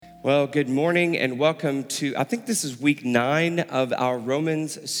Well, good morning and welcome to, I think this is week 9 of our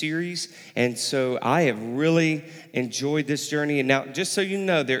Romans series. And so I have really enjoyed this journey. And now, just so you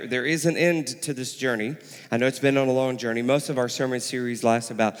know, there is an end to this journey. I know it's been on a long journey. Most of our sermon series lasts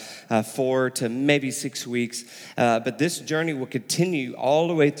about 4 to maybe 6 weeks. But this journey will continue all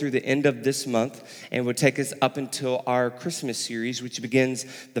the way through the end of this month and will take us up until our Christmas series, which begins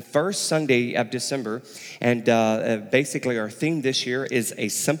the first Sunday of December. And basically our theme this year is a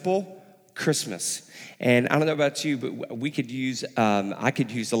simple Christmas. And I don't know about you, but we could use, I could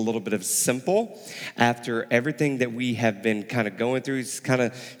use a little bit of simple after everything that we have been kind of going through. It kind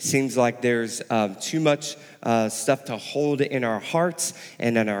of seems like there's too much stuff to hold in our hearts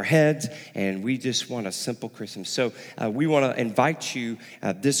and in our heads, and we just want a simple Christmas. So we want to invite you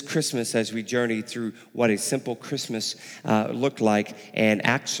this Christmas as we journey through what a simple Christmas looked like. And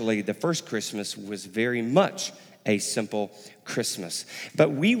actually, the first Christmas was very much a simple Christmas. But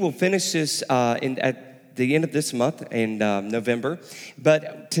we will finish this at the end of this month in November.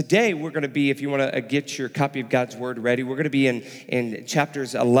 But today we're going to be, if you want to get your copy of God's Word ready, we're going to be in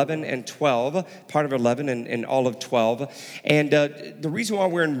chapters 11 and 12, part of 11 and all of 12. And the reason why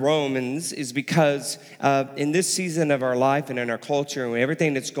we're in Romans is because in this season of our life and in our culture and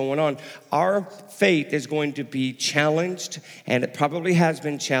everything that's going on, our faith is going to be challenged, and it probably has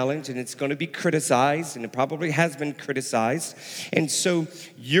been challenged, and it's going to be criticized, and it probably has been criticized. And so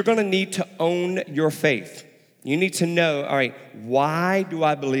you're going to need to own your faith. You need to know, all right, why do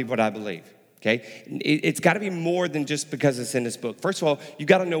I believe what I believe? Okay, it's got to be more than just because it's in this book. First of all, you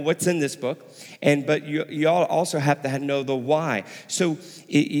got to know what's in this book, but you all also have to know the why. So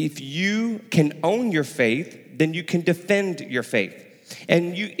if you can own your faith, then you can defend your faith.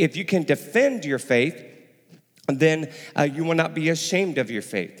 And if you can defend your faith, then you will not be ashamed of your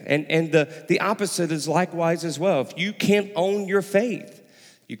faith. And the opposite is likewise as well. If you can't own your faith,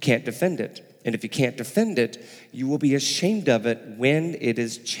 you can't defend it. And if you can't defend it, you will be ashamed of it when it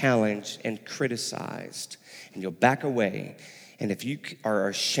is challenged and criticized. And you'll back away. And if you are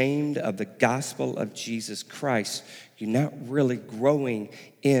ashamed of the gospel of Jesus Christ, you're not really growing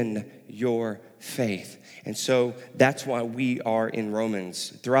in your faith. And so that's why we are in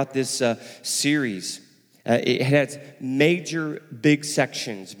Romans. Throughout this series, it has major big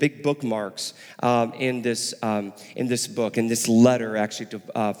sections, big bookmarks in this book, in this letter actually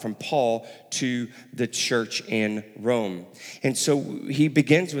from Paul to the church in Rome. And so he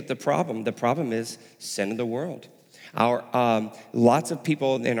begins with the problem. The problem is sin in the world. Lots of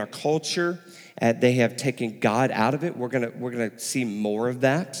people in our culture, they have taken God out of it. We're gonna see more of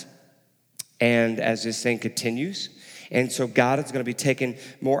that. And as this thing continues, and so God is going to be taking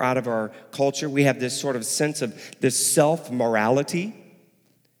more out of our culture. We have this sort of sense of this self-morality.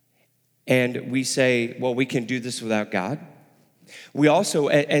 And we say, well, we can do this without God. We also,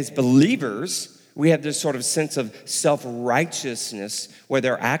 as believers, we have this sort of sense of self-righteousness with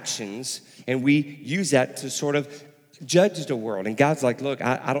our actions. And we use that to sort of judge the world. And God's like, look,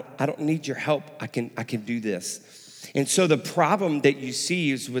 I don't need your help. I can do this. And so the problem that you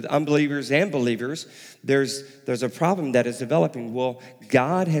see is with unbelievers and believers, there's a problem that is developing. Well,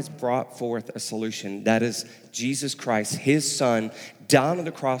 God has brought forth a solution. That is Jesus Christ, his son, down on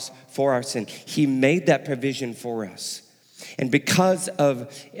the cross for our sin. He made that provision for us. And because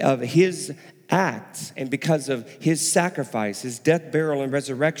of his acts and because of his sacrifice, his death, burial, and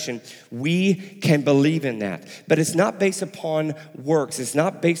resurrection, we can believe in that. But it's not based upon works. It's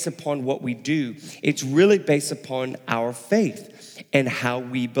not based upon what we do. It's really based upon our faith and how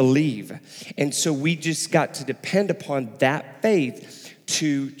we believe. And so we just got to depend upon that faith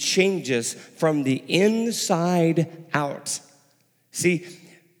to change us from the inside out. See,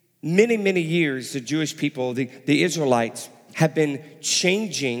 many years, the Jewish people, the Israelites, have been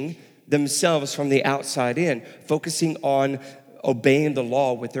changing themselves from the outside in, focusing on obeying the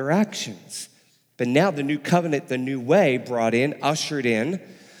law with their actions. But now the new covenant, the new way ushered in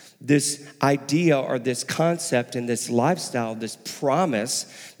this idea or this concept and this lifestyle, this promise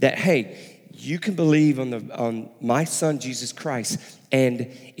that, hey, you can believe on my son, Jesus Christ.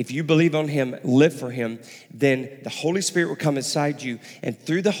 And if you believe on him, live for him, then the Holy Spirit will come inside you. And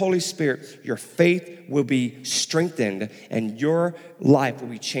through the Holy Spirit, your faith will be strengthened and your life will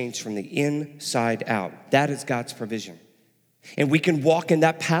be changed from the inside out. That is God's provision. And we can walk in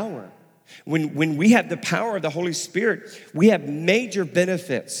that power. When we have the power of the Holy Spirit, we have major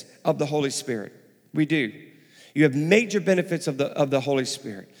benefits of the Holy Spirit. We do. You have major benefits of the Holy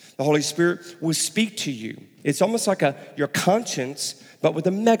Spirit. The Holy Spirit will speak to you. It's almost like your conscience, but with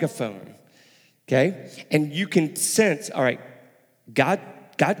a megaphone, okay? And you can sense, all right, God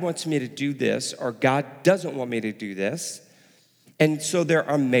wants me to do this, or God doesn't want me to do this. And so there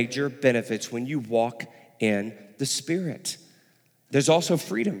are major benefits when you walk in the Spirit. There's also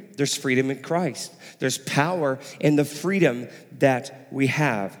freedom. There's freedom in Christ. There's power in the freedom that we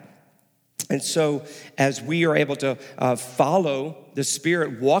have. And so as we are able to follow the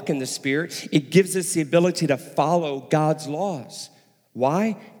Spirit, walk in the Spirit, it gives us the ability to follow God's laws.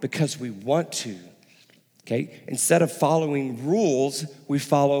 Why? Because we want to. Okay? Instead of following rules, we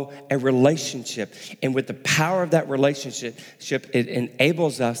follow a relationship. And with the power of that relationship, it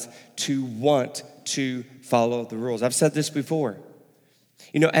enables us to want to follow the rules. I've said this before.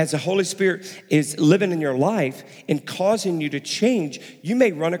 You know, as the Holy Spirit is living in your life and causing you to change, you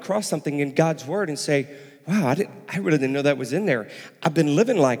may run across something in God's Word and say, wow, I really didn't know that was in there. I've been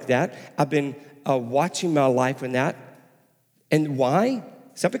living like that. I've been watching my life in that. And why?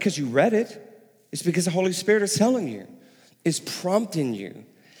 It's not because you read it. It's because the Holy Spirit is telling you, is prompting you.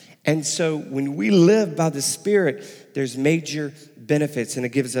 And so when we live by the Spirit, there's major benefits, and it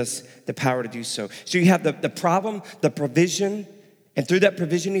gives us the power to do so. So you have the problem, the provision, and through that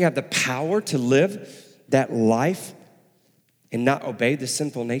provision, you have the power to live that life and not obey the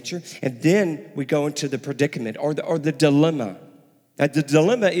sinful nature. And then we go into the predicament or the dilemma. Now, the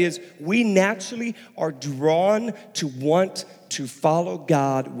dilemma is we naturally are drawn to want to follow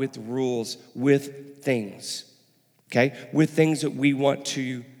God with rules, with things, okay? With things that we want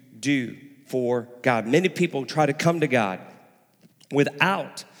to do for God. Many people try to come to God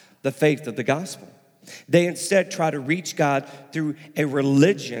without the faith of the gospel. They instead try to reach God through a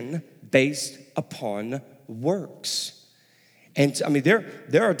religion based upon works. And I mean,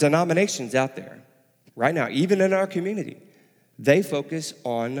 there are denominations out there right now, even in our community. They focus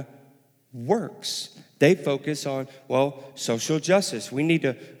on works. They focus on, well, social justice. We need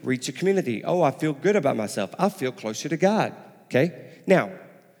to reach a community. Oh, I feel good about myself. I feel closer to God, okay? Now,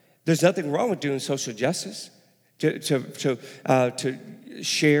 there's nothing wrong with doing social justice, to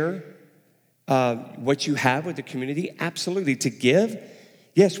share what you have with the community, absolutely. To give,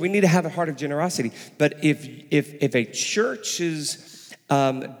 yes, we need to have a heart of generosity. But if a church's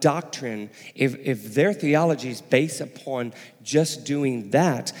doctrine, if their theology is based upon just doing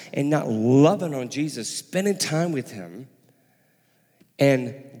that and not loving on Jesus, spending time with him,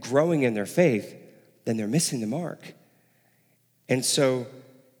 and growing in their faith, then they're missing the mark. And so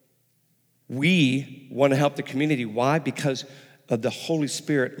we want to help the community. Why? Because of the Holy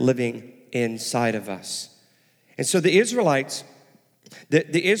Spirit living inside of us. And so the Israelites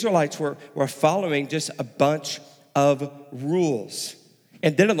were following just a bunch of rules.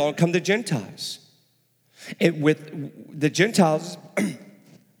 And then along come the Gentiles. And with the Gentiles,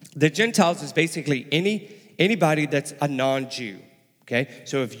 the Gentiles is basically anybody that's a non-Jew, okay?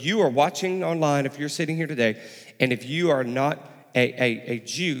 So if you are watching online, if you're sitting here today, and if you are not a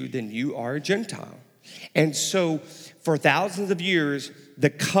Jew, then you are a Gentile. And so for thousands of years, the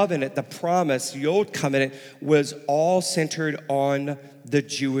covenant, the promise, the old covenant was all centered on the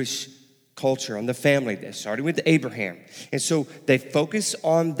Jewish culture, on the family. They started with Abraham. And so they focused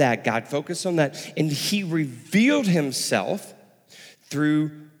on that. God focused on that. And he revealed himself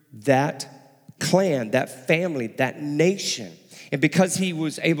through that clan, that family, that nation. And because he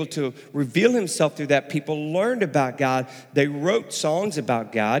was able to reveal himself through that, people learned about God. They wrote songs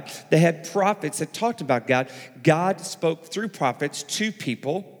about God. They had prophets that talked about God. God spoke through prophets to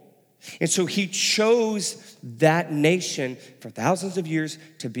people. And so he chose that nation for thousands of years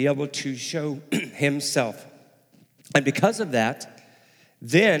to be able to show himself. And because of that,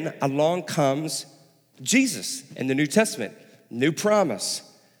 then along comes Jesus in the New Testament, new promise.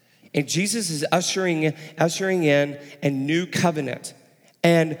 And Jesus is ushering in a new covenant.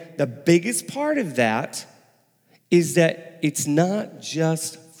 And the biggest part of that is that it's not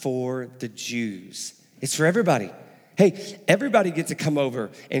just for the Jews. It's for everybody. Hey, everybody gets to come over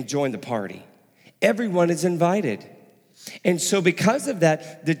and join the party. Everyone is invited. And so because of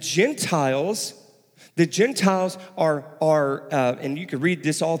that, the Gentiles are and you can read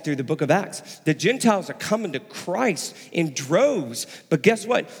this all through the book of Acts. The Gentiles are coming to Christ in droves. But guess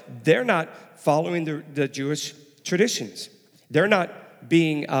what? They're not following the Jewish traditions. They're not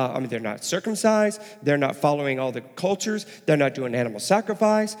being, they're not circumcised. They're not following all the cultures. They're not doing animal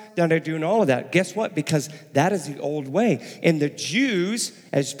sacrifice. They're not doing all of that. Guess what? Because that is the old way. And the Jews,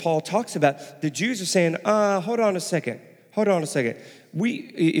 as Paul talks about, the Jews are saying, hold on a second.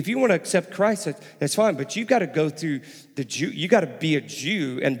 If you want to accept Christ, that's fine, but you got to go through the Jew. You got to be a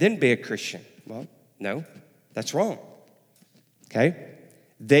Jew and then be a Christian. Well, no, that's wrong. Okay?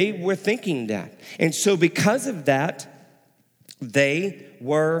 They were thinking that. And so because of that, they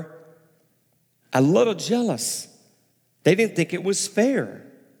were a little jealous. They didn't think it was fair.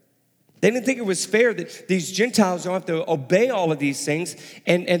 They didn't think it was fair that these Gentiles don't have to obey all of these things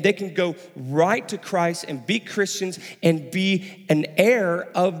and they can go right to Christ and be Christians and be an heir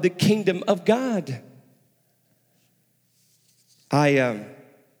of the kingdom of God. I'm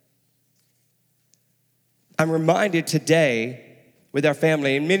reminded today with our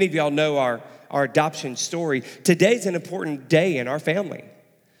family, and many of y'all know our adoption story. Today's an important day in our family,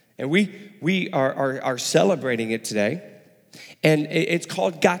 and we are celebrating it today. And it's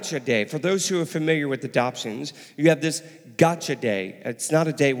called Gotcha Day. For those who are familiar with adoptions, you have this Gotcha Day. It's not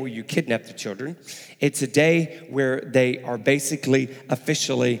a day where you kidnap the children. It's a day where they are basically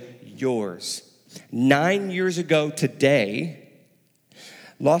officially yours. 9 years ago today,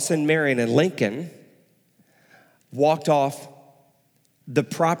 Lawson, Marion, and Lincoln walked off the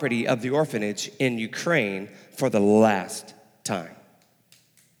property of the orphanage in Ukraine for the last time.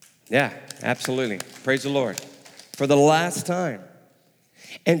 Yeah, absolutely. Praise the Lord. For the last time.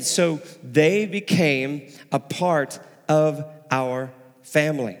 And so they became a part of our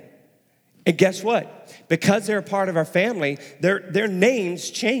family. And guess what? Because they're a part of our family, their names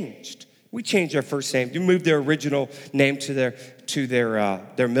changed. We changed their first name. We moved their original name to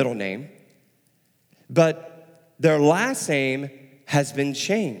their middle name. But their last name has been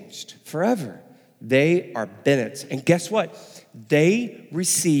changed forever. They are Bennett's. And guess what? They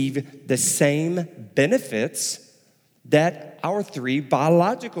receive the same benefits that our 3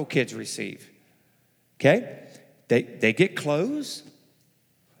 biological kids receive. Okay? They get clothes.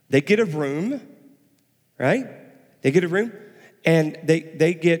 They get a room, right? They get a room, and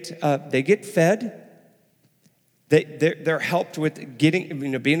they get fed. They're helped with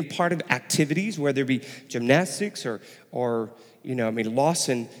being a part of activities, whether it be gymnastics or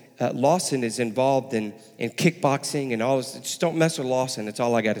Lawson is involved in kickboxing and all this. Just don't mess with Lawson. That's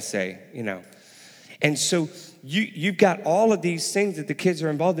all I got to say, And so you've got all of these things that the kids are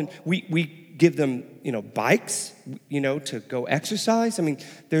involved in. We give them, bikes, to go exercise. I mean,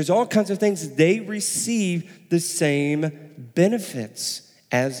 there's all kinds of things. They receive the same benefits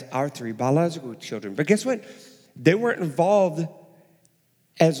as our 3 biological children. But guess what? They weren't involved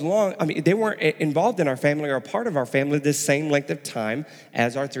they weren't involved in our family or a part of our family the same length of time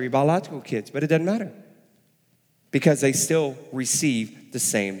as our 3 biological kids. But it doesn't matter because they still receive the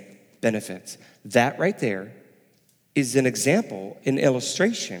same benefits. That right there is an example, an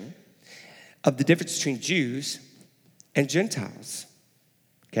illustration of the difference between Jews and Gentiles.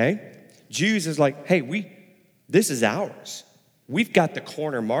 Okay? Jews is like, hey, this is ours. We've got the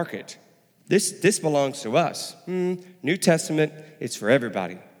corner market. This belongs to us. New Testament, it's for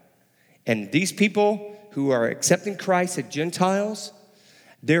everybody. And these people who are accepting Christ as Gentiles,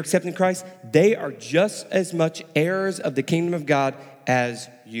 they're accepting Christ, they are just as much heirs of the kingdom of God as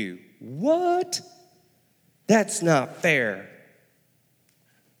you. What? That's not fair.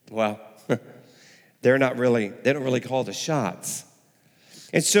 Well, they don't really call the shots.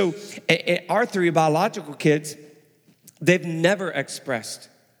 And so our 3 biological kids, they've never expressed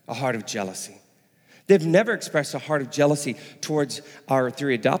a heart of jealousy. They've never expressed a heart of jealousy towards our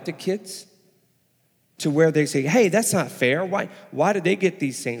 3 adopted kids to where they say, hey, that's not fair. Why did they get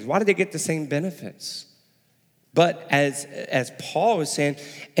these things? Why did they get the same benefits? But as Paul is saying,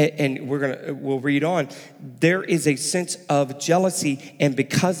 and we'll read on, there is a sense of jealousy, and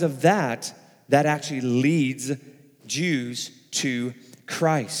because of that actually leads Jews to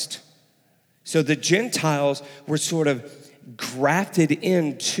Christ. So the Gentiles were sort of grafted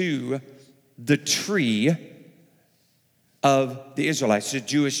into the tree of the Israelites, the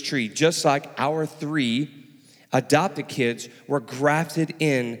Jewish tree, just like our 3 adopted kids were grafted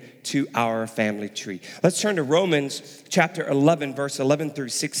into our family tree. Let's turn to Romans chapter 11, verse 11 through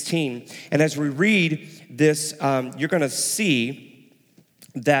 16. And as we read this, you're going to see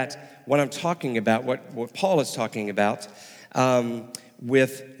that what I'm talking about, what Paul is talking about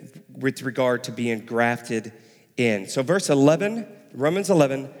with regard to being grafted in. So verse 11, Romans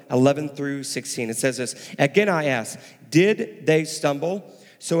 11 through 16, it says this, again I ask, did they stumble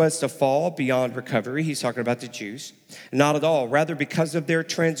so as to fall beyond recovery? He's talking about the Jews. Not at all. Rather, because of their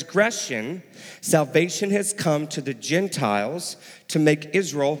transgression, salvation has come to the Gentiles to make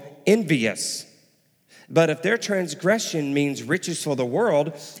Israel envious. But if their transgression means riches for the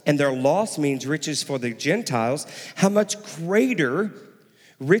world and their loss means riches for the Gentiles, how much greater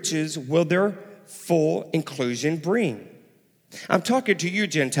riches will their full inclusion bring? I'm talking to you,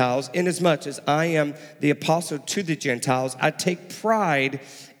 Gentiles, inasmuch as I am the apostle to the Gentiles. I take pride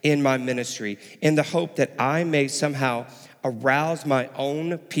in my ministry in the hope that I may somehow arouse my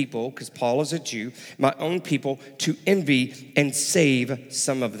own people, because Paul is a Jew, my own people to envy and save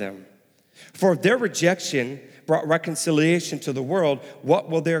some of them. For if their rejection brought reconciliation to the world, what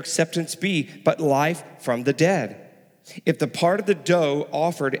will their acceptance be but life from the dead? If the part of the dough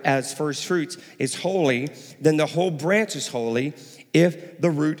offered as first fruits is holy, then the whole branch is holy. If the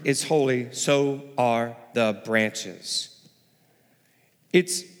root is holy, so are the branches.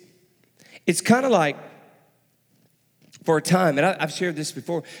 It's kind of like, for a time, and I've shared this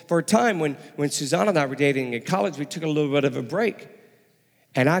before, for a time when Susanna and I were dating in college, we took a little bit of a break.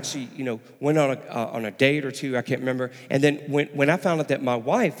 And I actually, went on a date or two, I can't remember. And then when I found out that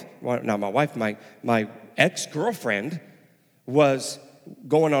my ex-girlfriend was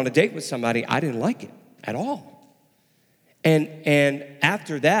going on a date with somebody, I didn't like it at all. And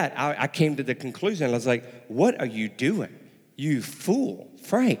after that, I came to the conclusion, I was like, what are you doing? You fool,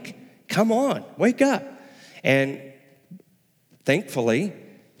 Frank, come on, wake up. And thankfully,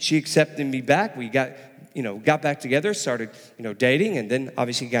 she accepted me back. We got back together, started, dating, and then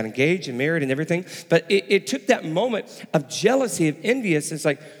obviously got engaged and married and everything. But it took that moment of jealousy, of envious. It's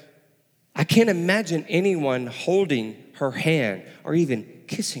like, I can't imagine anyone holding her hand or even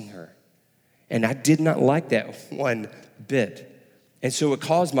kissing her. And I did not like that one bit. And so it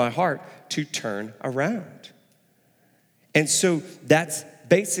caused my heart to turn around. And so that's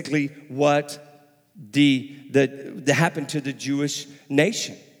basically what the happened to the Jewish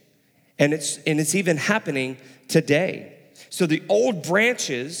nation. And it's even happening today. So the old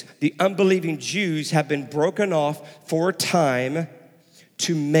branches, the unbelieving Jews, have been broken off for a time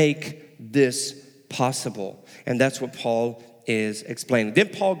to make this possible. And that's what Paul is explaining. Then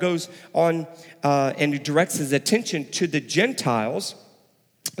Paul goes on and he directs his attention to the Gentiles,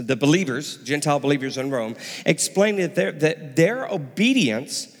 the believers, Gentile believers in Rome, explaining that their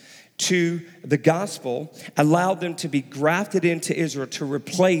obedience to the gospel allowed them to be grafted into Israel to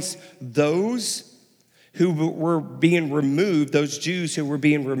replace those who were being removed, those Jews who were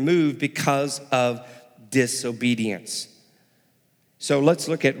being removed because of disobedience. So let's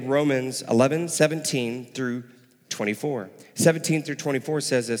look at Romans 11, 17 through 24. 17 through 24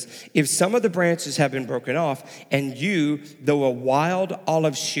 says this: if some of the branches have been broken off, and you, though a wild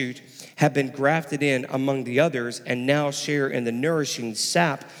olive shoot, have been grafted in among the others, and now share in the nourishing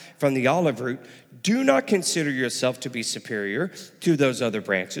sap from the olive root, do not consider yourself to be superior to those other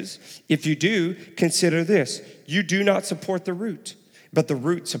branches. If you do, consider this: you do not support the root, but the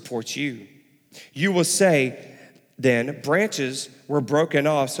root supports you. You will say, then, branches were broken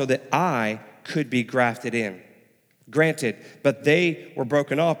off so that I could be grafted in. Granted, but they were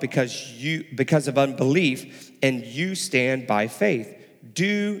broken off because of unbelief, and you stand by faith.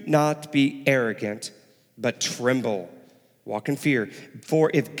 Do not be arrogant, but tremble. Walk in fear. For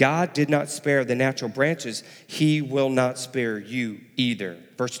if God did not spare the natural branches, he will not spare you either.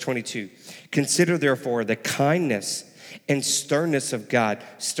 Verse 22. Consider therefore the kindness and sternness of God,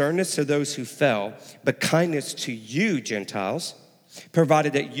 sternness to those who fell, but kindness to you, Gentiles,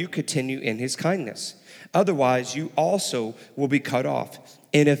 provided that you continue in his kindness. Otherwise, you also will be cut off.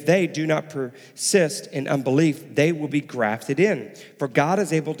 And if they do not persist in unbelief, they will be grafted in. For God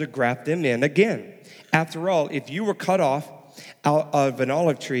is able to graft them in again. After all, if you were cut off out of an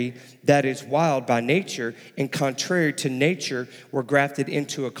olive tree that is wild by nature and contrary to nature were grafted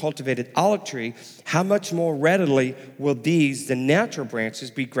into a cultivated olive tree, how much more readily will these, the natural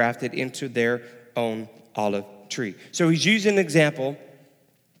branches, be grafted into their own olive tree? So he's using an example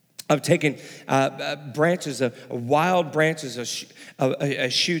of taking branches, wild branches, a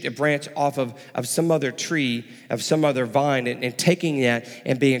shoot, a branch off of some other tree, of some other vine, and taking that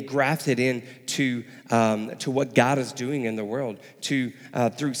and being grafted into to what God is doing in the world,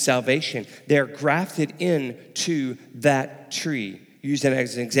 through salvation. They're grafted into that tree, using it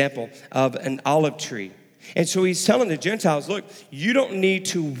as an example of an olive tree. And so he's telling the Gentiles, look, you don't need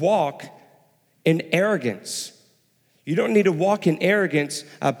to walk in arrogance. You don't need to walk in arrogance,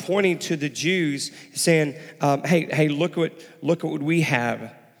 pointing to the Jews, saying, "Hey, look what we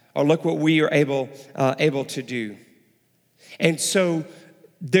have, or look what we are able to do." And so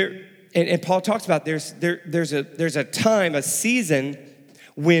there, and Paul talks about there's a time, a season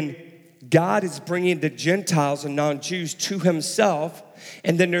when God is bringing the Gentiles and non-Jews to Himself,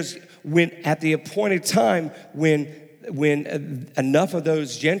 and then there's when at the appointed time when enough of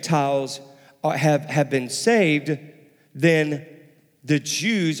those Gentiles have been saved, then the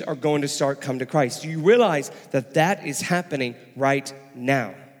Jews are going to start coming to Christ. Do you realize that is happening right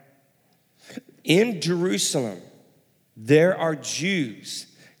now? In Jerusalem, there are Jews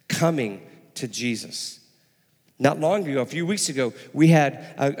coming to Jesus. Not long ago, a few weeks ago, we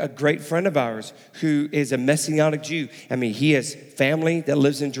had a great friend of ours who is a Messianic Jew. I mean, he has family that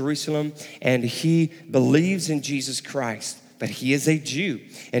lives in Jerusalem, and he believes in Jesus Christ. but he is a Jew.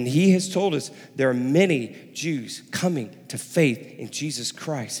 And he has told us there are many Jews coming to faith in Jesus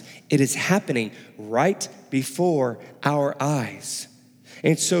Christ. It is happening right before our eyes.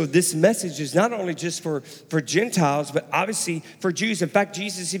 And so this message is not only just for Gentiles, but obviously for Jews. In fact,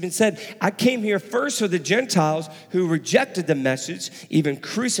 Jesus even said, I came here first for the Gentiles who rejected the message, even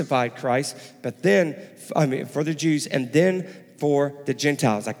crucified Christ, but then, for the Jews, and then for the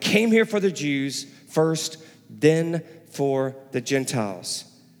Gentiles. I came here for the Jews first, then for the Gentiles.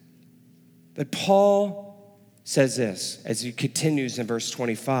 But Paul says this as he continues in verse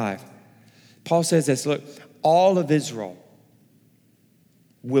 25. Paul says this, look, all of Israel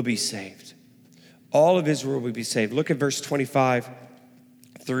will be saved. All of Israel will be saved. Look at verse 25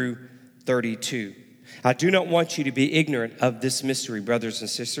 through 32. I do not want you to be ignorant of this mystery, brothers and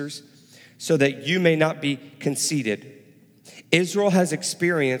sisters, so that you may not be conceited. Israel has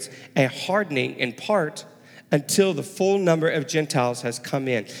experienced a hardening in part until the full number of Gentiles has come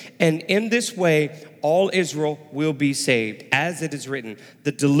in. And in this way, all Israel will be saved. As it is written,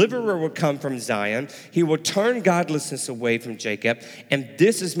 the deliverer will come from Zion. He will turn godlessness away from Jacob. And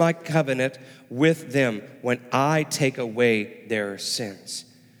this is my covenant with them when I take away their sins.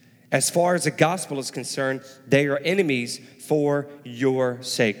 As far as the gospel is concerned, they are enemies for your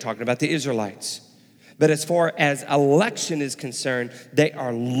sake. Talking about the Israelites. But as far as election is concerned, they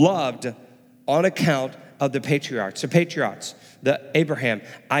are loved on account of the patriarchs. The patriarchs, the Abraham,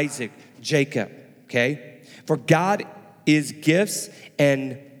 Isaac, Jacob, okay? For God is gifts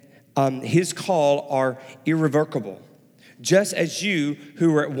and his call are irrevocable. Just as you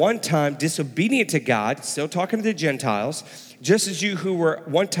who were at one time disobedient to God, still talking to the Gentiles, just as you who were at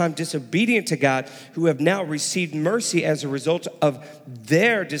one time disobedient to God, who have now received mercy as a result of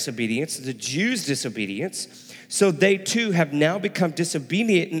their disobedience, the Jews' disobedience, so they too have now become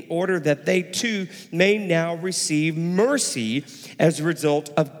disobedient in order that they too may now receive mercy as a result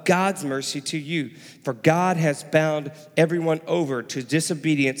of God's mercy to you. For God has bound everyone over to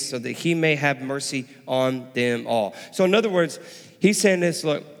disobedience so that he may have mercy on them all. So in other words, he's saying this,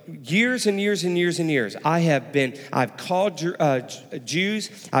 look, years and years and years and years, I've called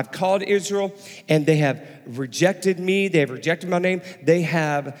Jews, I've called Israel, and they have rejected me. They have rejected my name. They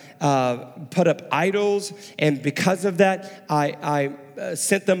have put up idols, and because of that, I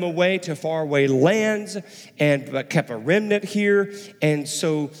sent them away to faraway lands and kept a remnant here. And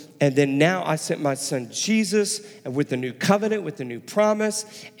then now I sent my son Jesus with the new covenant, with the new promise.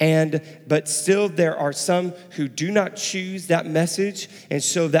 But still there are some who do not choose that message. And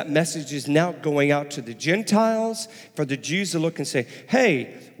so that message is now going out to the Gentiles for the Jews to look and say,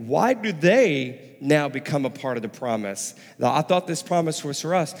 hey, why do they now become a part of the promise? Now, I thought this promise was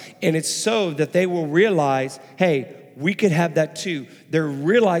for us. And it's so that they will realize, hey, we could have that too. They're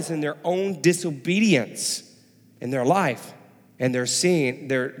realizing their own disobedience in their life. And they're saying,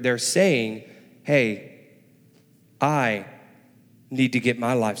 hey, I need to get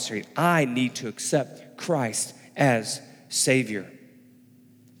my life straight. I need to accept Christ as Savior.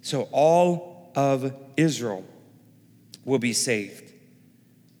 So all of Israel will be saved.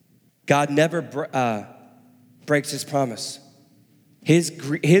 God never breaks his promise. His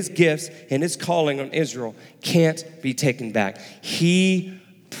gifts and his calling on Israel can't be taken back. He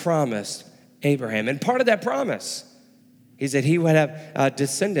promised Abraham. And part of that promise is that he would have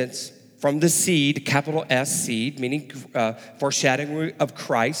descendants from the seed, capital S, seed, meaning foreshadowing of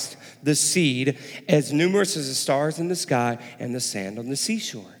Christ, the seed, as numerous as the stars in the sky and the sand on the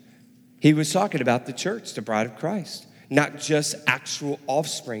seashore. He was talking about the church, the bride of Christ, not just actual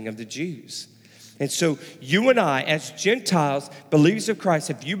offspring of the Jews. And so you and I, as Gentiles, believers of Christ,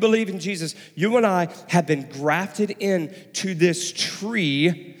 if you believe in Jesus, you and I have been grafted into this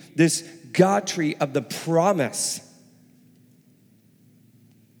tree, this God tree of the promise.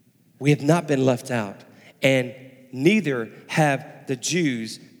 We have not been left out, and neither have the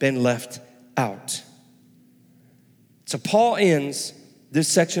Jews been left out. So Paul ends this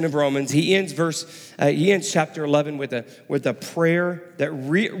section of Romans. He ends chapter 11 with a prayer that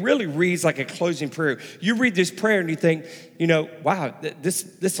really reads like a closing prayer. You read this prayer and you think, wow,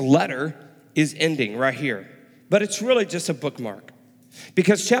 this letter is ending right here. But it's really just a bookmark.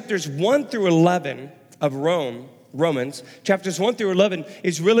 Because chapters 1 through 11 of Romans, chapters 1 through 11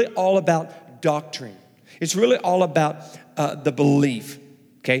 is really all about doctrine. It's really all about the belief,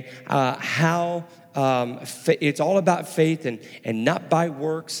 okay? It's all about faith and not by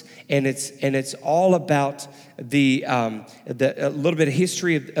works, and it's all about the a little bit of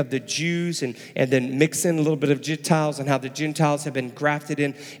history of the Jews and then mix in a little bit of Gentiles and how the Gentiles have been grafted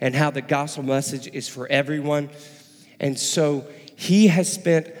in and how the gospel message is for everyone. And so he has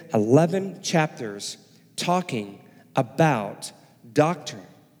spent 11 chapters talking about doctrine.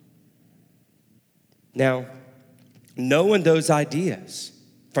 Now, knowing those ideas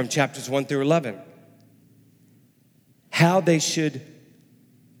from chapters 1 through 11, how they should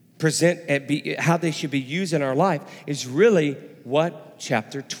how they should be used in our life is really what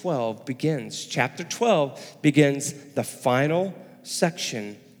chapter 12 begins. Chapter 12 begins the final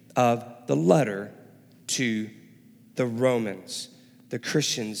section of the letter to the Romans, the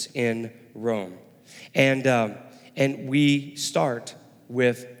Christians in Rome. And we start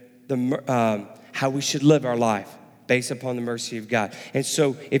with how we should live our life based upon the mercy of God. And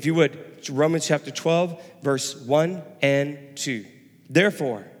so, if you would, Romans chapter 12, verse 1 and 2.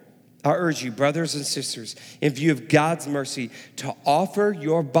 Therefore, I urge you, brothers and sisters, in view of God's mercy, to offer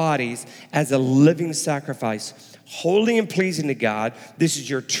your bodies as a living sacrifice, holy and pleasing to God. This is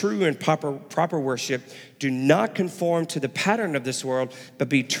your true and proper worship. Do not conform to the pattern of this world, but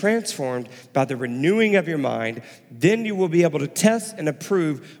be transformed by the renewing of your mind. Then you will be able to test and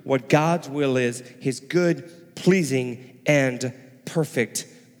approve what God's will is, his good, pleasing, and perfect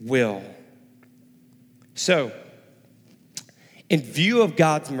will. So, in view of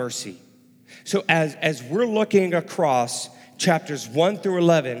God's mercy, so as we're looking across chapters 1 through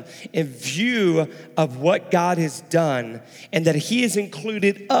 11, in view of what God has done and that he has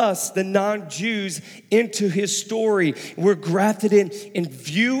included us, the non-Jews, into his story, we're grafted in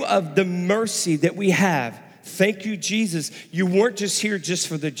view of the mercy that we have. Thank you, Jesus. You weren't just here just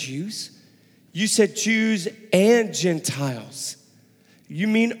for the Jews. You said Jews and Gentiles. You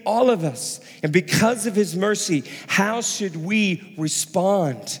mean all of us. And because of his mercy, how should we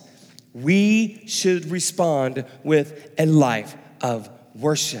respond? We should respond with a life of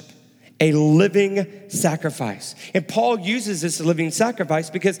worship, a living sacrifice. And Paul uses this living sacrifice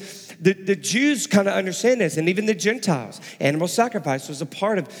because the Jews kind of understand this, and even the Gentiles. Animal sacrifice was a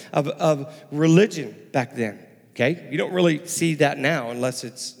part of religion back then, okay? You don't really see that now unless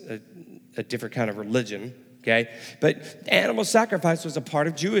it's a different kind of religion. Okay, but animal sacrifice was a part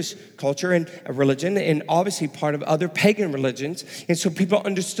of Jewish culture and religion, and obviously part of other pagan religions, and so people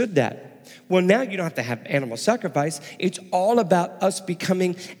understood that. Well, now you don't have to have animal sacrifice. It's all about us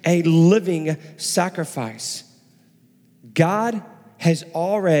becoming a living sacrifice. God has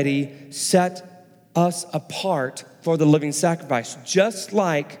already set us apart for the living sacrifice, just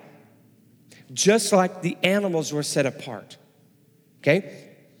like the animals were set apart. Okay,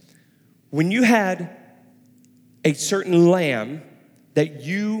 when you had a certain lamb that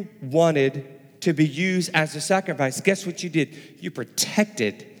you wanted to be used as a sacrifice, guess what you did? You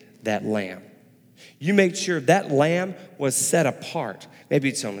protected that lamb. You made sure that lamb was set apart. Maybe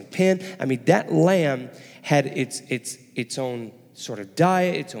its own pen. I mean, that lamb had its own sort of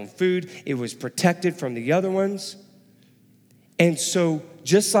diet, its own food. It was protected from the other ones. And so,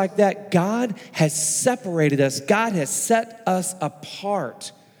 just like that, God has separated us. God has set us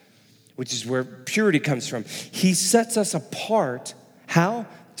apart, which is where purity comes from. He sets us apart. How?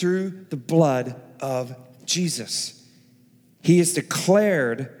 Through the blood of Jesus. He has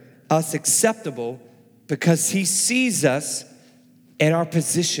declared us acceptable because he sees us in our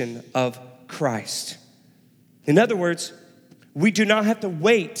position of Christ. In other words, we do not have to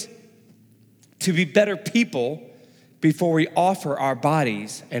wait to be better people before we offer our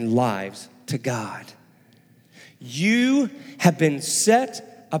bodies and lives to God. You have been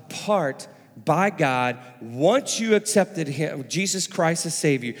set apart by God. Once you accepted him, Jesus Christ as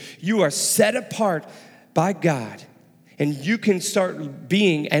Savior, you are set apart by God, and you can start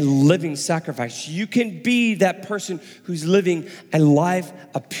being a living sacrifice. You can be that person who's living a life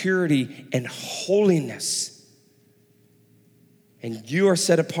of purity and holiness, and you are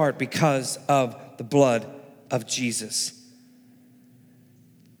set apart because of the blood of Jesus.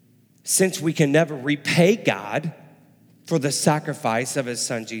 Since we can never repay God for the sacrifice of his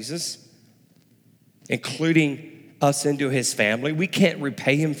son Jesus, including us into his family, we can't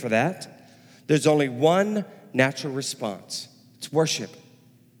repay him for that. There's only one natural response. It's worship.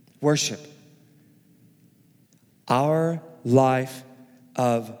 Worship. Our life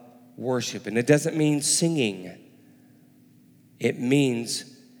of worship. And it doesn't mean singing. It means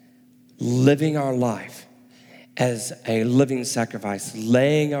living our life as a living sacrifice,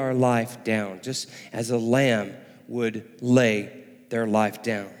 laying our life down, just as a lamb would lay their life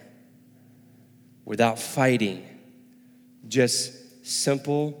down without fighting, just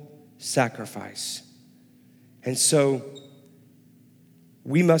simple sacrifice. And so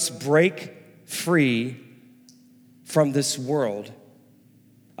we must break free from this world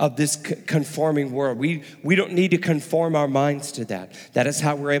of this conforming world. We don't need to conform our minds to that. That is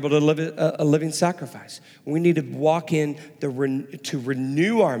how we're able to live a living sacrifice. We need to walk in to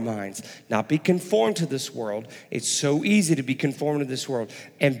renew our minds, not be conformed to this world. It's so easy to be conformed to this world.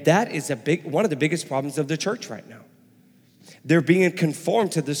 And that is one of the biggest problems of the church right now. They're being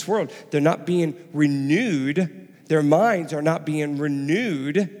conformed to this world. They're not being renewed. Their minds are not being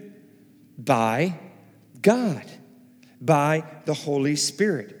renewed by God, by the Holy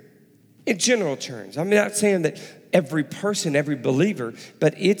Spirit. In general terms, I'm not saying that every person, every believer,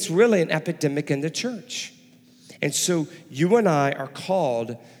 but it's really an epidemic in the church. And so you and I are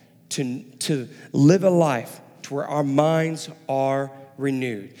called to live a life to where our minds are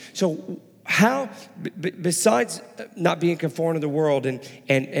renewed. So how, besides not being conformed to the world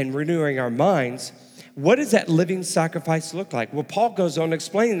and renewing our minds, what does that living sacrifice look like? Well, Paul goes on to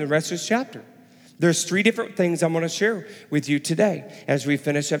explain in the rest of this chapter. There's 3 different things I'm going to share with you today as we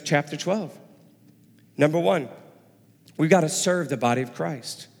finish up chapter 12. Number 1, we've got to serve the body of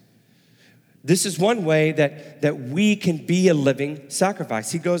Christ. This is one way that we can be a living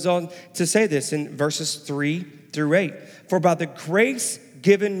sacrifice. He goes on to say this in verses 3 through 8. For by the grace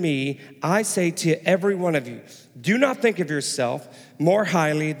given me, I say to every one of you, do not think of yourself more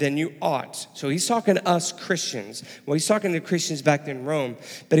highly than you ought. So he's talking to us Christians. Well, he's talking to Christians back in Rome,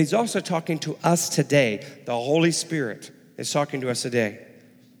 but he's also talking to us today. The Holy Spirit is talking to us today.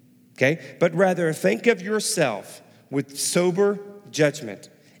 Okay? But rather think of yourself with sober judgment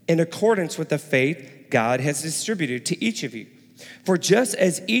in accordance with the faith God has distributed to each of you. For just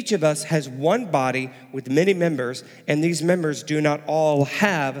as each of us has one body with many members, and these members do not all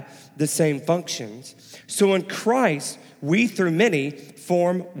have the same functions, so in Christ we through many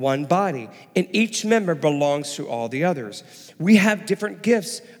form one body, and each member belongs to all the others. We have different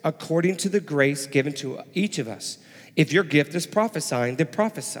gifts according to the grace given to each of us. If your gift is prophesying, then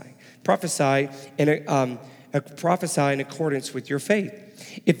prophesy. Prophesy in accordance with your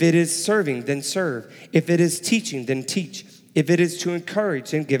faith. If it is serving, then serve. If it is teaching, then teach. If it is to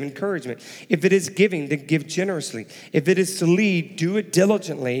encourage, then give encouragement. If it is giving, then give generously. If it is to lead, do it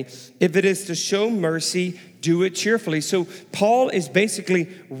diligently. If it is to show mercy, do it cheerfully. So Paul is basically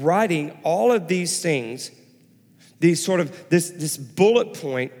writing all of these things, these sort of this bullet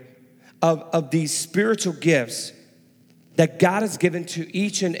point of these spiritual gifts that God has given to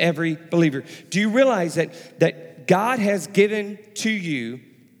each and every believer. Do you realize that God has given to you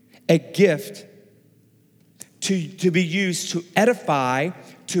a gift to be used to edify,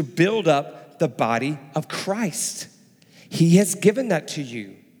 to build up the body of Christ? He has given that to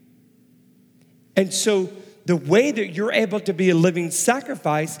you. And so the way that you're able to be a living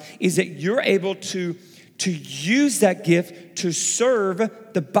sacrifice is that you're able to use that gift to serve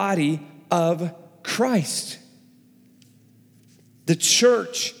the body of Christ. The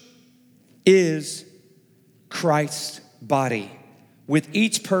church is Christ's body, with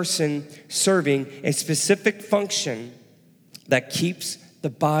each person serving a specific function that keeps the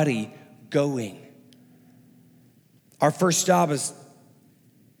body going. Our first job is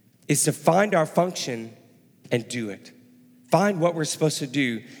to find our function and do it. Find what we're supposed to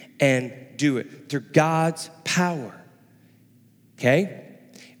do and do it through God's power. Okay?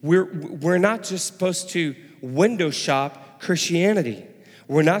 We're not just supposed to window shop Christianity.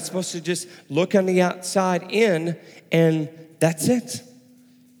 We're not supposed to just look on the outside in and that's it.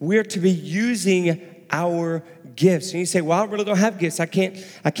 We're to be using our gifts. And you say, well, I really don't have gifts. I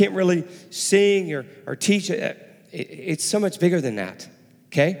can't really sing or teach. It's so much bigger than that,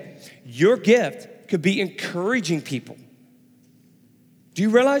 okay? Your gift could be encouraging people. Do you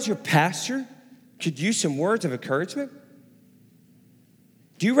realize your pastor could use some words of encouragement?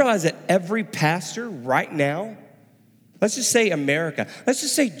 Do you realize that every pastor right now, let's just say America, let's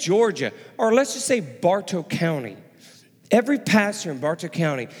just say Georgia, or let's just say Bartow County, every pastor in Bartow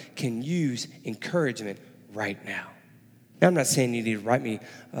County can use encouragement right now. Now, I'm not saying you need to write me,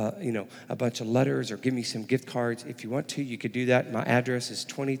 a bunch of letters or give me some gift cards. If you want to, you could do that. My address is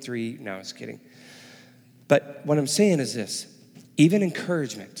 23. No, I was kidding. But what I'm saying is this. Even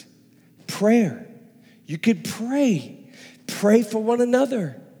encouragement, prayer. You could pray. Pray for one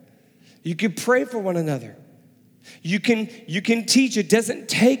another. You could pray for one another. You can teach. It doesn't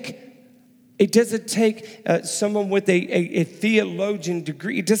take someone with a theologian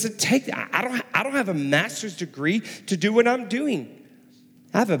degree. It doesn't take. I don't have a master's degree to do what I'm doing.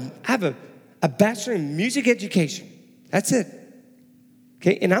 I have a bachelor in music education. That's it.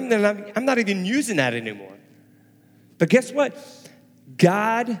 Okay, and I'm not even using that anymore. But guess what?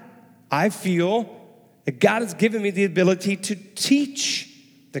 I feel that God has given me the ability to teach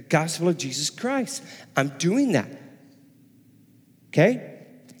the gospel of Jesus Christ. I'm doing that. Okay?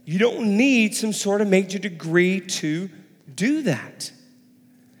 You don't need some sort of major degree to do that.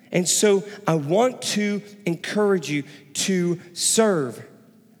 And so I want to encourage you to serve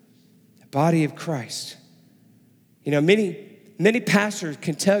the body of Christ. You know, many pastors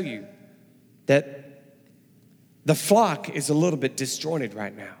can tell you that the flock is a little bit disjointed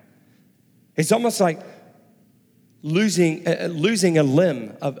right now. It's almost like losing a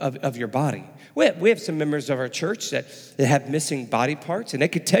limb of your body. We have some members of our church that have missing body parts, and they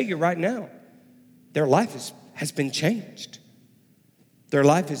could tell you right now, their life has been changed. Their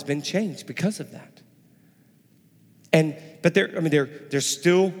life has been changed because of that. But they're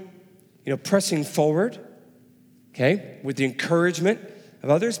still, pressing forward, okay, with the encouragement of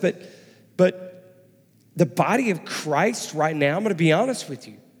others. But the body of Christ right now, I'm going to be honest with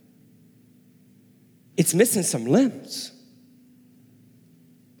you, it's missing some limbs.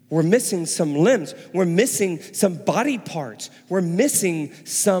 We're missing some limbs. We're missing some body parts. We're missing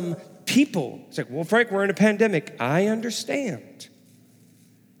some people. It's like, well, Frank, we're in a pandemic. I understand.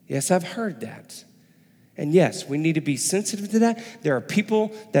 Yes, I've heard that. And yes, we need to be sensitive to that. There are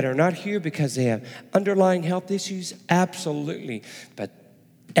people that are not here because they have underlying health issues. Absolutely. But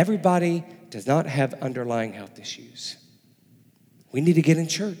everybody does not have underlying health issues. We need to get in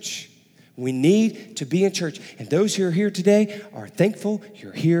church. We need to be in church. And those who are here today are thankful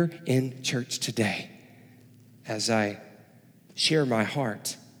you're here in church today. As I share my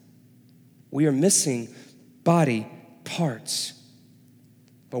heart, we are missing body parts.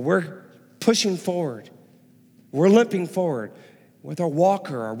 But we're pushing forward. We're limping forward with our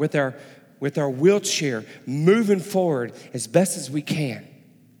walker or with our wheelchair, moving forward as best as we can.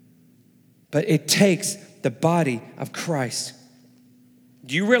 But it takes the body of Christ.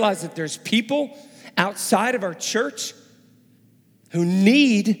 Do you realize that there's people outside of our church who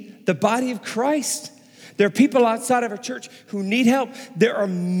need the body of Christ? There are people outside of our church who need help. There are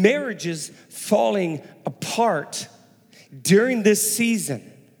marriages falling apart during this season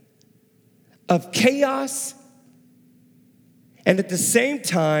of chaos. And at the same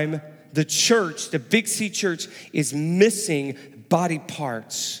time, the church, the Big C church, is missing body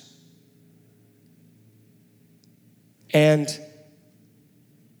parts. And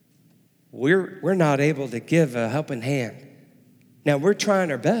we're not able to give a helping hand. Now, we're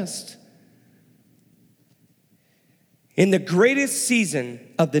trying our best. In the greatest season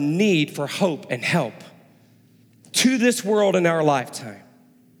of the need for hope and help to this world in our lifetime,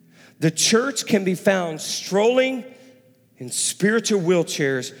 the church can be found strolling in spiritual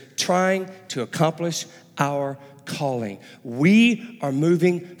wheelchairs trying to accomplish our calling. We are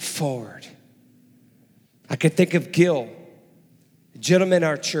moving forward. I could think of Gil, a gentleman in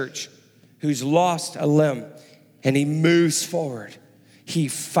our church who's lost a limb, and he moves forward. He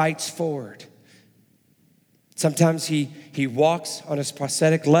fights forward. Sometimes he walks on his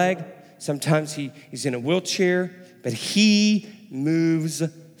prosthetic leg. Sometimes he's in a wheelchair, but he moves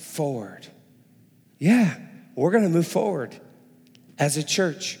forward. Yeah, we're going to move forward as a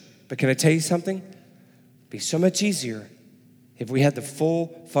church. But can I tell you something? It'd be so much easier if we had the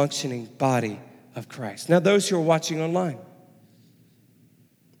full functioning body of Christ. Now, those who are watching online,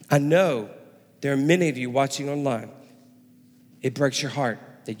 I know there are many of you watching online. It breaks your heart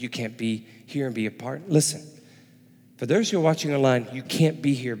that you can't be here and be a part. Listen, for those who are watching online, you can't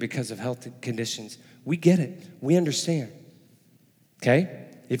be here because of health conditions. We get it. We understand. Okay?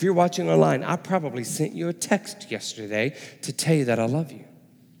 If you're watching online, I probably sent you a text yesterday to tell you that I love you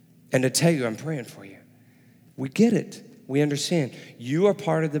and to tell you I'm praying for you. We get it. We understand. You are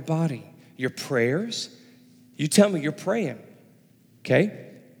part of the body. Your prayers, you tell me you're praying. Okay?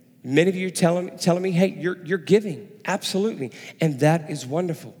 Many of you are telling me, hey, you're giving. Absolutely. And that is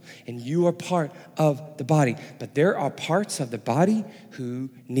wonderful. And you are part of the body. But there are parts of the body who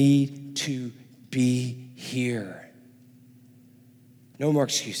need to be here. No more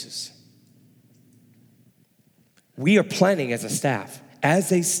excuses. We are planning as a staff,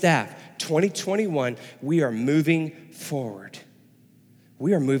 2021, we are moving forward.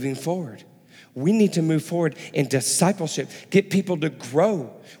 We are moving forward. We need to move forward in discipleship, get people to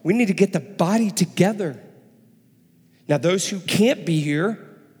grow. We need to get the body together. Now, those who can't be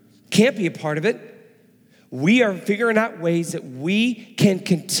here, can't be a part of it, we are figuring out ways that we can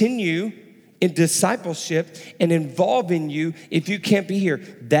continue in discipleship and involving you if you can't be here.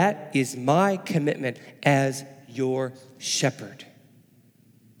 That is my commitment as your shepherd.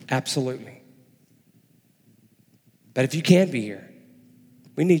 Absolutely. But if you can be here,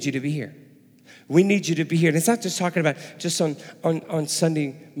 we need you to be here. We need you to be here. And it's not just talking about just on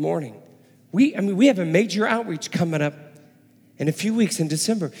Sunday morning. We have a major outreach coming up in a few weeks in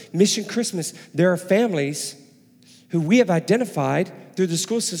December. Mission Christmas. There are families who we have identified through the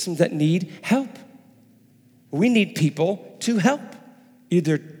school systems that need help. We need people to help,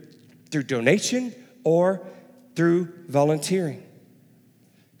 either through donation or through volunteering.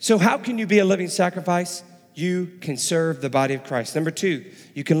 So how can you be a living sacrifice? You can serve the body of Christ. Number 2,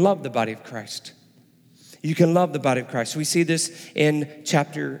 you can love the body of Christ. You can love the body of Christ. We see this in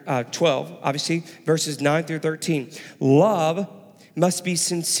chapter 12, obviously, verses 9 through 13. Love must be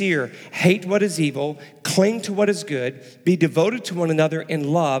sincere. Hate what is evil. Cling to what is good. Be devoted to one another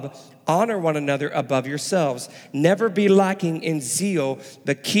in love. Honor one another above yourselves. Never be lacking in zeal,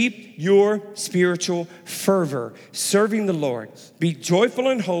 but keep your spiritual fervor, serving the Lord. Be joyful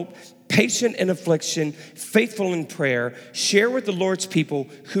in hope, patient in affliction, faithful in prayer. Share with the Lord's people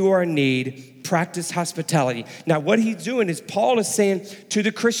who are in need. Practice hospitality. Now, what he's doing is Paul is saying to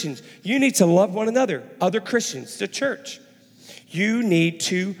the Christians, you need to love one another, other Christians, the church. You need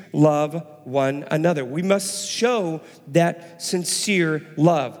to love one another. We must show that sincere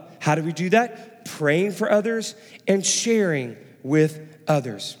love. How do we do that? Praying for others and sharing with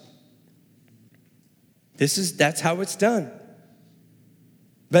others. That's how it's done.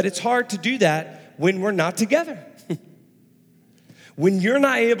 But it's hard to do that when we're not together. When you're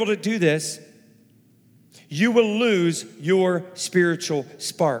not able to do this, you will lose your spiritual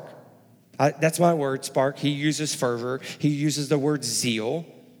spark. That's my word, spark. He uses fervor. He uses the word zeal.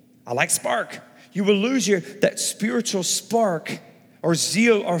 I like spark. You will lose that spiritual spark or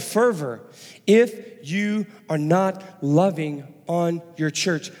zeal or fervor if you are not loving on your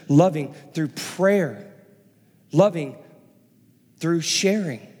church, loving through prayer, loving through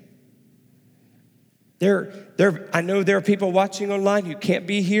sharing. I know there are people watching online who can't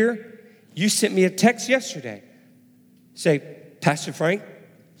be here. You sent me a text yesterday. Say, Pastor Frank,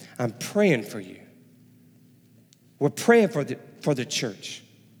 I'm praying for you. We're praying for the church.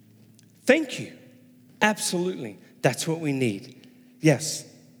 Thank you. Absolutely. That's what we need. Yes.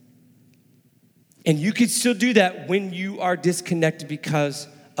 And you can still do that when you are disconnected because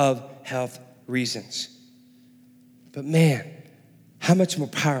of health reasons. But man, how much more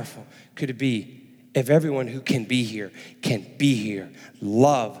powerful could it be if everyone who can be here,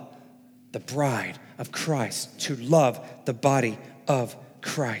 love the bride of Christ, to love the body of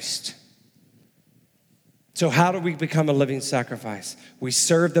Christ. So how do we become a living sacrifice? We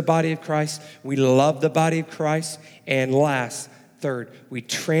serve the body of Christ, we love the body of Christ, and last, third, we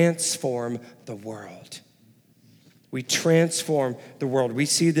transform the world. We transform the world. We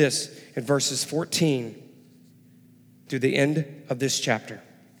see this in verses 14 through the end of this chapter.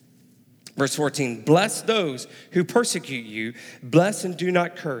 Verse 14, bless those who persecute you, bless and do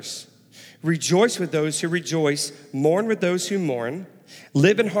not curse. Rejoice with those who rejoice, mourn with those who mourn.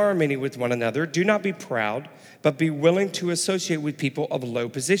 Live in harmony with one another. Do not be proud, but be willing to associate with people of low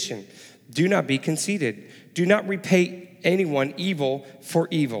position. Do not be conceited. Do not repay anyone evil for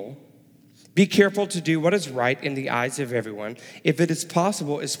evil. Be careful to do what is right in the eyes of everyone. If it is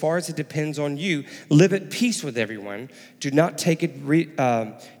possible, as far as it depends on you, live at peace with everyone. Do not take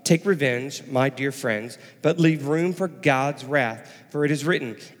revenge, my dear friends, but leave room for God's wrath. For it is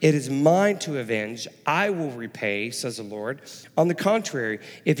written, it is mine to avenge. I will repay, says the Lord. On the contrary,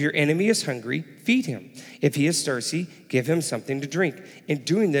 if your enemy is hungry, feed him. If he is thirsty, give him something to drink. In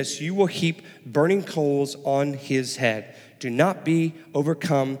doing this, you will heap burning coals on his head. Do not be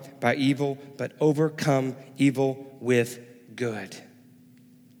overcome by evil, but overcome evil with good.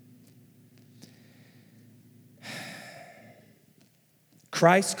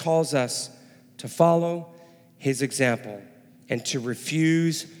 Christ calls us to follow his example and to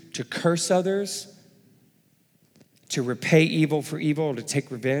refuse to curse others, to repay evil for evil, or to take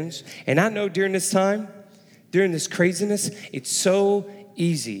revenge. And I know during this time, during this craziness, it's so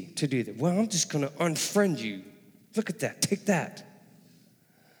easy to do that. Well, I'm just going to unfriend you. Look at that. Take that.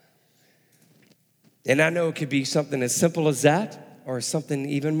 And I know it could be something as simple as that or something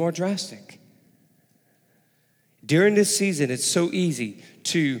even more drastic. During this season, it's so easy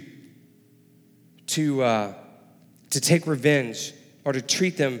to take revenge or to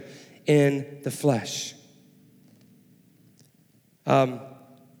treat them in the flesh.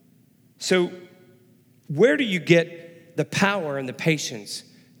 So where do you get the power and the patience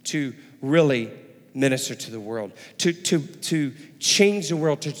to really minister to the world, to change the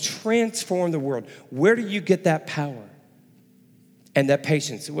world, to transform the world? Where do you get that power and that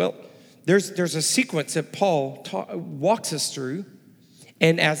patience? Well, there's a sequence that Paul walks us through,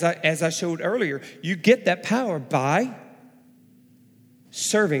 and as I showed earlier, you get that power by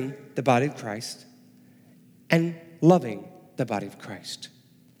serving the body of Christ and loving the body of Christ.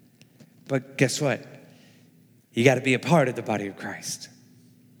 But guess what? You got to be a part of the body of Christ.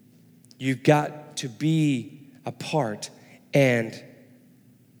 You've got to be a part and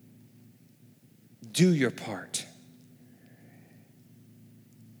Do your part.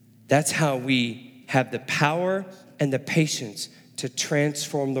 That's how we have the power and the patience to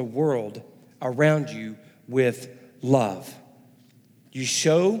transform the world around you with love. You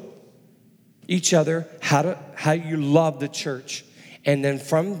show each other how you love the church. And then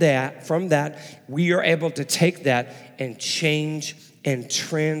from that, we are able to take that and change and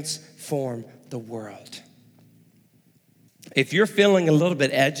transform the world. If you're feeling a little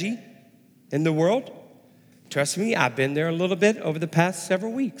bit edgy in the world, trust me, I've been there a little bit over the past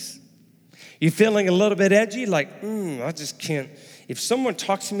several weeks. You're feeling a little bit edgy, like, I just can't. If someone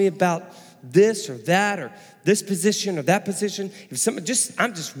talks to me about this or that or this position or that position,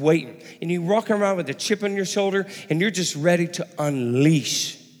 I'm just waiting. And you're walking around with a chip on your shoulder and you're just ready to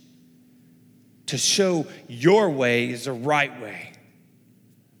unleash, to show your way is the right way.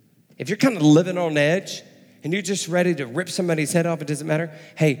 If you're kind of living on edge and you're just ready to rip somebody's head off, it doesn't matter.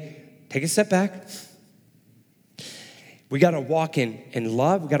 Hey, take a step back. We got to walk in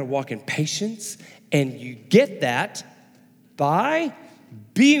love. We got to walk in patience. And you get that by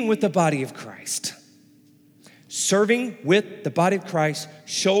being with the body of Christ. Serving with the body of Christ,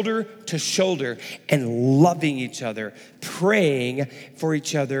 shoulder to shoulder, and loving each other, praying for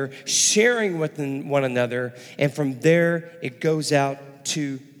each other, sharing with one another, and from there, it goes out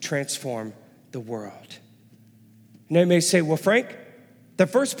to transform the world. Now you may say, well, Frank, the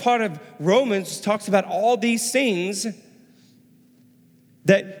first part of Romans talks about all these things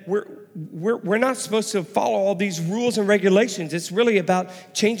that we're not supposed to follow all these rules and regulations. It's really about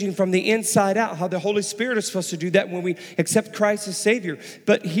changing from the inside out, how the Holy Spirit is supposed to do that when we accept Christ as Savior.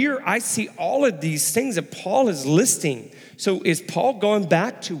 But here I see all of these things that Paul is listing. So is Paul going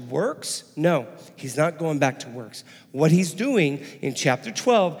back to works? No, he's not going back to works. What he's doing in chapter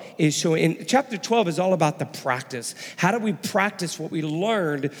 12 is showing, in chapter 12 is all about the practice. How do we practice what we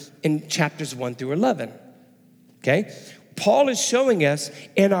learned in chapters 1 through 11? Okay? Paul is showing us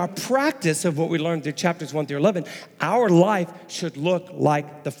in our practice of what we learned through chapters 1 through 11, our life should look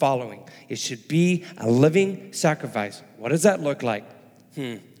like the following. It should be a living sacrifice. What does that look like?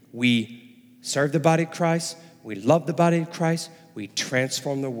 We serve the body of Christ. We love the body of Christ. We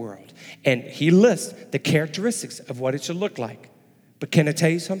transform the world. And he lists the characteristics of what it should look like. But can I tell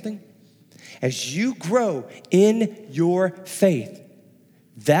you something? As you grow in your faith,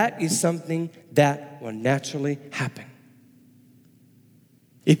 that is something that will naturally happen.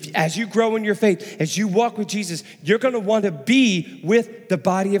 As you grow in your faith, as you walk with Jesus, you're going to want to be with the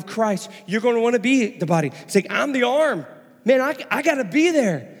body of Christ. You're going to want to be the body. It's like, I'm the arm. Man, I got to be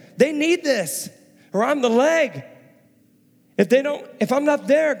there. They need this. Or I'm the leg. If I'm not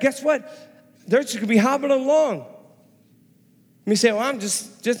there, guess what? They're just going to be hobbling along. You say, well, I'm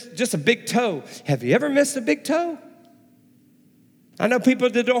just a big toe. Have you ever missed a big toe? I know people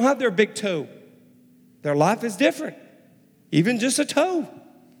that don't have their big toe. Their life is different. Even just a toe.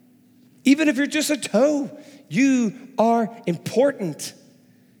 Even if you're just a toe, you are important.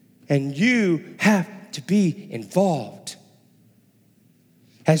 And you have to be involved.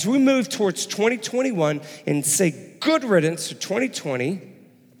 As we move towards 2021 and say good riddance to 2020,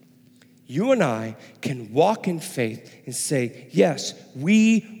 you and I can walk in faith and say, yes,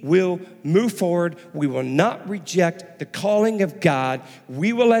 we will move forward. We will not reject the calling of God.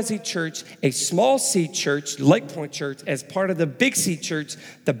 We will, as a church, a small C church, Lake Point Church, as part of the Big C church,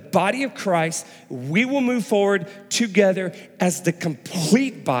 the body of Christ, we will move forward together as the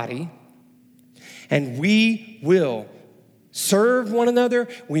complete body, and we will serve one another,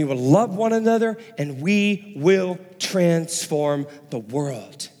 we will love one another, and we will transform the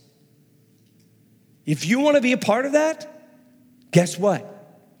world. If you want to be a part of that, guess what?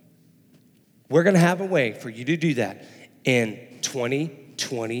 We're going to have a way for you to do that in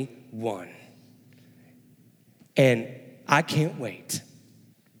 2021. And I can't wait.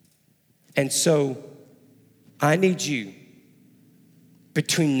 And so I need you,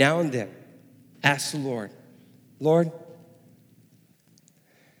 between now and then, ask the Lord, Lord,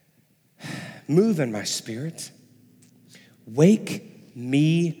 move in my spirit. Wake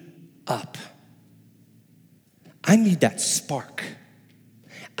me up. I need that spark.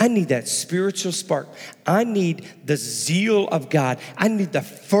 I need that spiritual spark. I need the zeal of God. I need the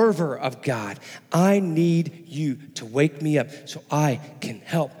fervor of God. I need you to wake me up so I can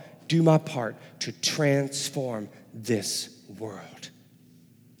help do my part to transform this world.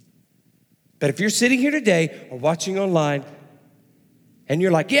 But if you're sitting here today or watching online and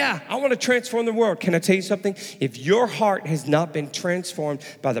you're like, yeah, I want to transform the world. Can I tell you something? If your heart has not been transformed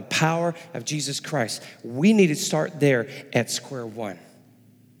by the power of Jesus Christ, we need to start there at square one.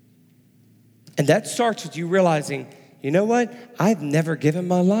 And that starts with you realizing you know what? I've never given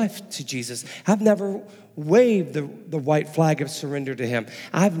my life to Jesus. I've never waved the white flag of surrender to him.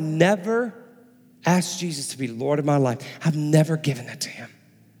 I've never asked Jesus to be Lord of my life. I've never given that to him.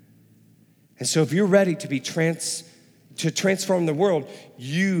 And so if you're ready to be to transform the world,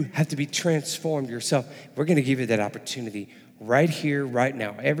 you have to be transformed yourself. We're going to give you that opportunity right here, right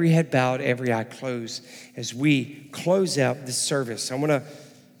now. Every head bowed, every eye closed. As we close out this service, I want to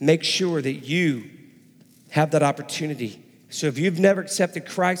make sure that you have that opportunity. So if you've never accepted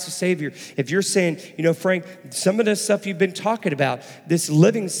Christ as Savior, if you're saying, you know, Frank, some of the stuff you've been talking about, this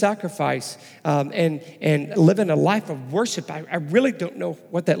living sacrifice and living a life of worship, I really don't know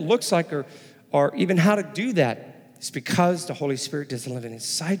what that looks like or even how to do that. It's because the Holy Spirit doesn't live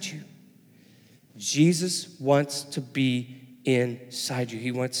inside you. Jesus wants to be inside you.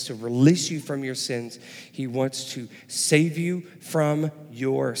 He wants to release you from your sins. He wants to save you from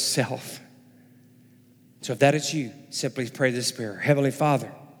yourself. So if that is you, simply pray this prayer. Heavenly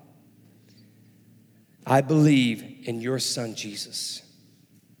Father, I believe in your Son, Jesus.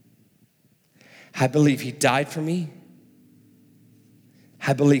 I believe he died for me.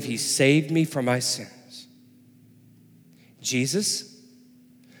 I believe he saved me from my sins. Jesus,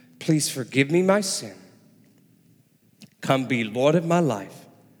 please forgive me my sin. Come be Lord of my life.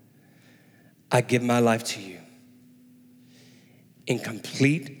 I give my life to you in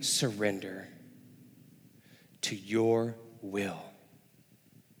complete surrender to your will.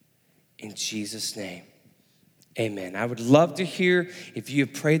 In Jesus' name, amen. I would love to hear if you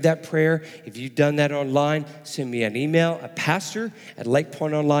have prayed that prayer. If you've done that online, send me an email at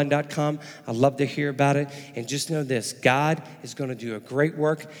pastor@lakepointonline.com. I'd love to hear about it. And just know this, God is going to do a great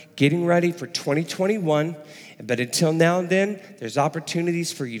work getting ready for 2021. But until now and then, there's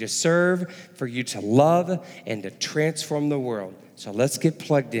opportunities for you to serve, for you to love, and to transform the world. So let's get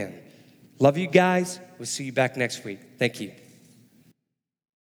plugged in. Love you guys. We'll see you back next week. Thank you.